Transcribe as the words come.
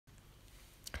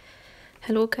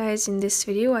Hello guys, in this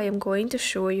video I am going to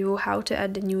show you how to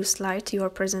add a new slide to your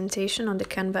presentation on the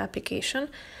Canva application.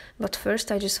 But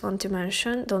first I just want to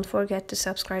mention, don't forget to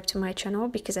subscribe to my channel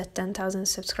because at 10,000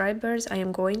 subscribers I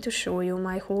am going to show you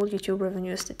my whole YouTube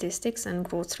revenue statistics and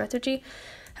growth strategy,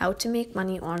 how to make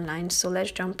money online. So let's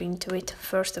jump into it.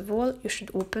 First of all, you should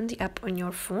open the app on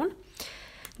your phone.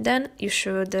 Then you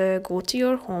should go to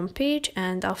your home page,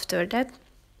 and after that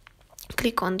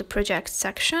click on the project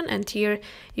section, and here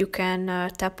you can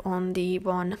tap on the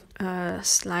one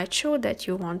slideshow that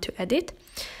you want to edit.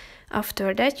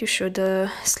 After that you should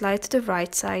slide to the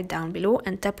right side down below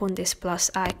and tap on this plus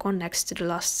icon next to the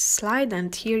last slide,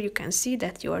 and here you can see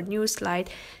that your new slide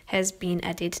has been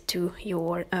added to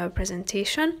your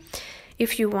presentation.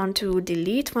 If you want to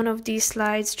delete one of these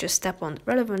slides, just tap on the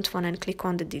relevant one and click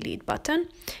on the delete button.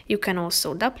 You can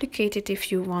also duplicate it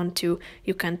if you want to.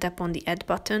 You can tap on the add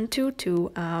button too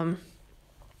to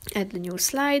add the new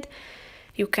slide.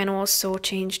 You can also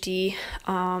change the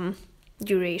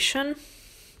duration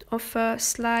of a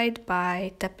slide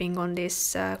by tapping on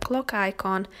this clock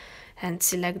icon and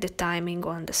select the timing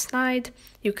on the slide.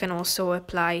 You can also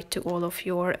apply it to all of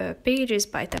your pages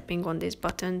by tapping on this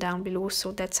button down below.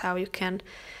 So that's how you can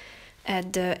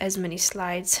add as many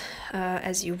slides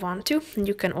as you want to. And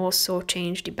you can also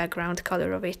change the background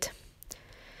color of it.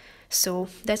 So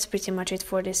that's pretty much it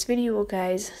for this video,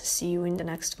 guys. See you in the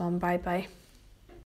next one. Bye bye.